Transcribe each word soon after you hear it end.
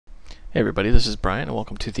Hey everybody, this is Brian and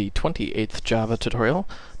welcome to the 28th Java tutorial.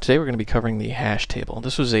 Today we're going to be covering the hash table.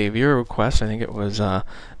 This was a viewer request. I think it was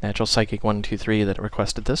Natural Psychic 123 that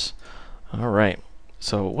requested this. Alright,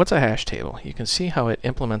 so what's a hash table? You can see how it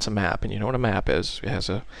implements a map, and you know what a map is. It has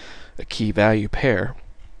a key value pair.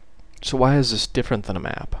 So why is this different than a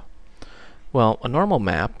map? Well, a normal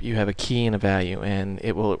map, you have a key and a value, and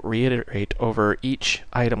it will reiterate over each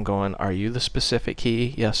item going, are you the specific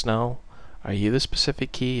key? Yes, no. Are you the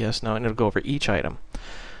specific key? Yes, no, and it'll go over each item.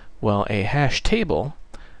 Well, a hash table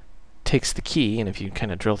takes the key, and if you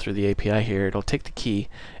kind of drill through the API here, it'll take the key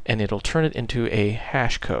and it'll turn it into a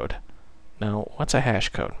hash code. Now, what's a hash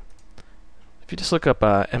code? If you just look up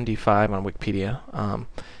MD5 on Wikipedia,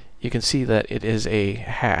 you can see that it is a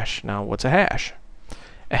hash. Now, what's a hash?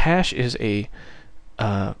 A hash is a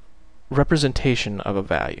representation of a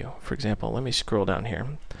value. For example, let me scroll down here.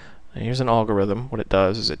 And here's an algorithm. What it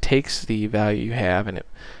does is it takes the value you have and it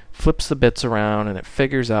flips the bits around and it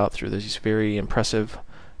figures out through these very impressive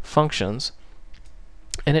functions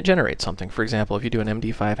and it generates something. For example, if you do an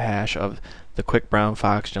MD5 hash of the quick brown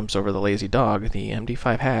fox jumps over the lazy dog, the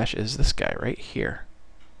MD5 hash is this guy right here.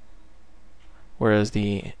 Whereas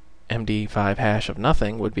the MD5 hash of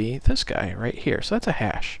nothing would be this guy right here. So that's a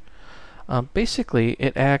hash. Basically,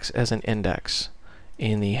 it acts as an index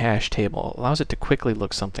in the hash table. It allows it to quickly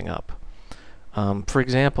look something up. For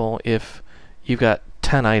example, if you've got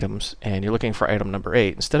 10 items and you're looking for item number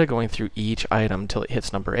 8, instead of going through each item until it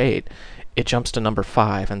hits number 8, it jumps to number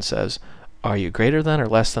 5 and says, are you greater than or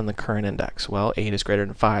less than the current index? Well, 8 is greater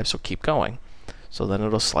than 5, so keep going. So then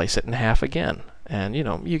it'll slice it in half again. And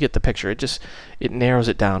you get the picture. It narrows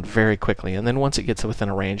it down very quickly, and then once it gets within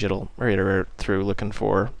a range, it'll iterate through looking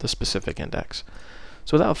for the specific index.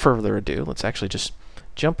 So without further ado, let's actually just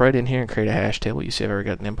jump right in here and create a hash table. You see I've already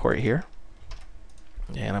got an import here.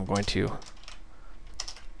 And I'm going to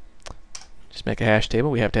just make a hash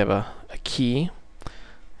table. We have to have a key.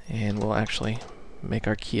 And we'll actually make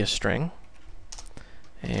our key a string.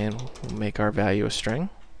 And we'll make our value a string.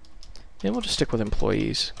 And we'll just stick with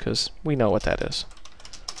employees because we know what that is.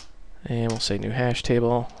 And we'll say new hash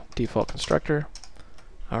table, default constructor.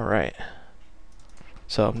 Alright.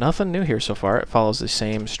 So nothing new here so far. It follows the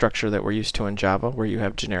same structure that we're used to in Java, where you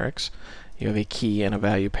have generics. You have a key and a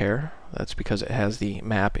value pair. That's because it has the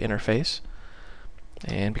map interface.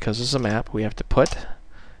 And because this is a map, we have to put,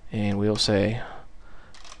 and we'll say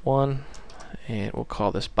 1, and we'll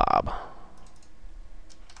call this Bob.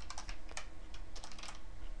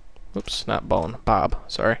 Oops, not Bone, Bob,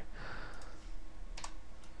 sorry.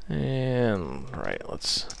 And, right,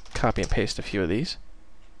 let's copy and paste a few of these.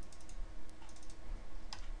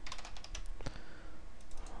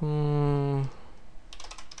 We'll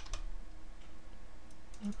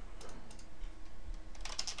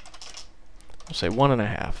say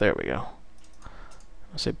 1.5. There we go.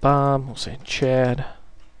 We'll say Bob. We'll say Chad,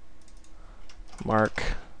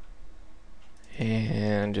 Mark,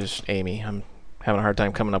 and just Amy. I'm having a hard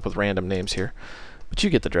time coming up with random names here, but you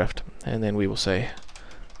get the drift. And then we will say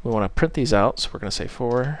we want to print these out, so we're going to say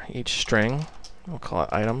for each string, we'll call it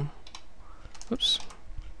item. Oops.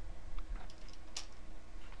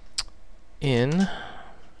 In,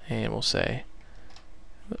 and we'll say,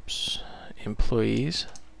 oops, employees,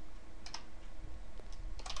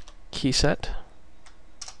 key set.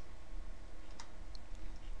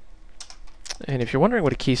 And if you're wondering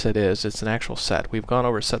what a key set is, it's an actual set. We've gone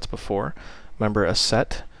over sets before. Remember, a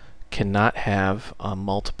set cannot have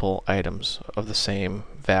multiple items of the same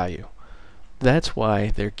value. That's why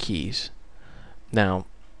they're keys. Now,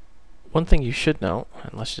 one thing you should know,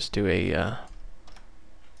 and let's just do a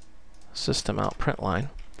system out print line,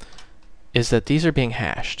 is that these are being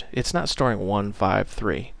hashed. It's not storing 1, 5,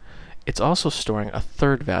 3. It's also storing a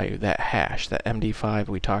third value, that hash, that MD5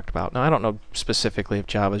 we talked about. Now I don't know specifically if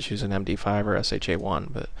Java's using MD5 or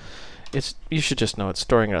SHA1, but you should just know it's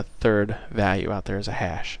storing a third value out there as a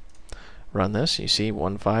hash. Run this, you see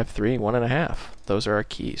 1, 5, 3, 1.5. Those are our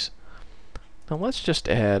keys. Now let's just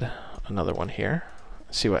add another one here,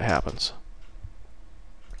 see what happens.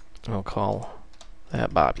 We'll call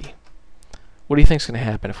that Bobby. What do you think is going to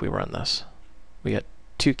happen if we run this? We got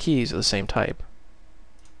 2 keys of the same type.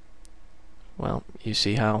 Well, you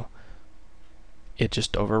see how it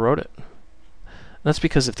just overwrote it. That's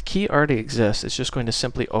because if the key already exists, it's just going to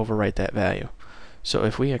simply overwrite that value. So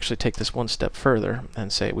if we actually take this one step further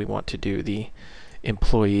and say we want to do the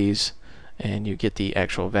employees and you get the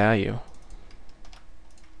actual value,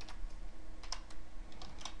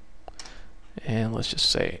 and let's just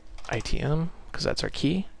say ITM because that's our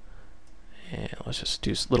key. And let's just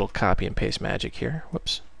do little copy and paste magic here.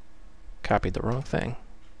 Whoops. Copied the wrong thing.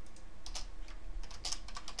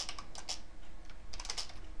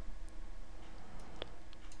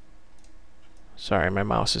 Sorry, my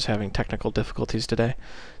mouse is having technical difficulties today.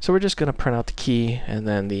 So we're just going to print out the key and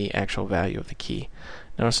then the actual value of the key.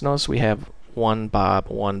 Now notice we have 1 Bob,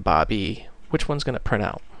 1 Bobby. Which one's going to print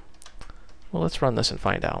out? Well, let's run this and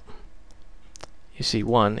find out. You see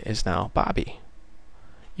 1 is now Bobby.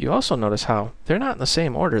 You also notice how they're not in the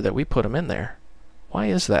same order that we put them in there. Why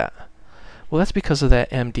is that? Well, that's because of that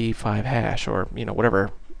MD5 hash, or whatever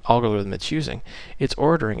algorithm it's using. It's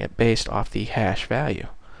ordering it based off the hash value.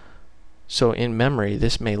 So in memory,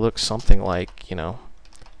 this may look something like, 002,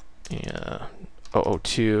 and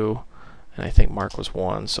I think Mark was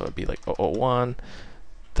 1, so it'd be like 001.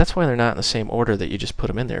 That's why they're not in the same order that you just put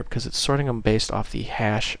them in there, because it's sorting them based off the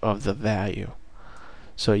hash of the value.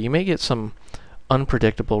 So you may get some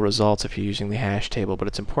unpredictable results if you're using the hash table, but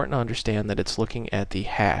it's important to understand that it's looking at the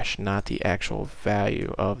hash, not the actual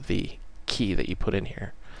value of the key that you put in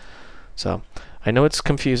here. So I know it's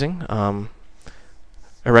confusing.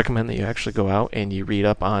 I recommend that you actually go out and you read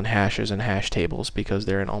up on hashes and hash tables, because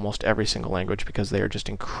they're in almost every single language, because they are just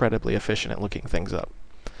incredibly efficient at looking things up.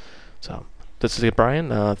 So this is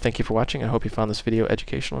Brian. Thank you for watching. I hope you found this video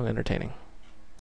educational and entertaining.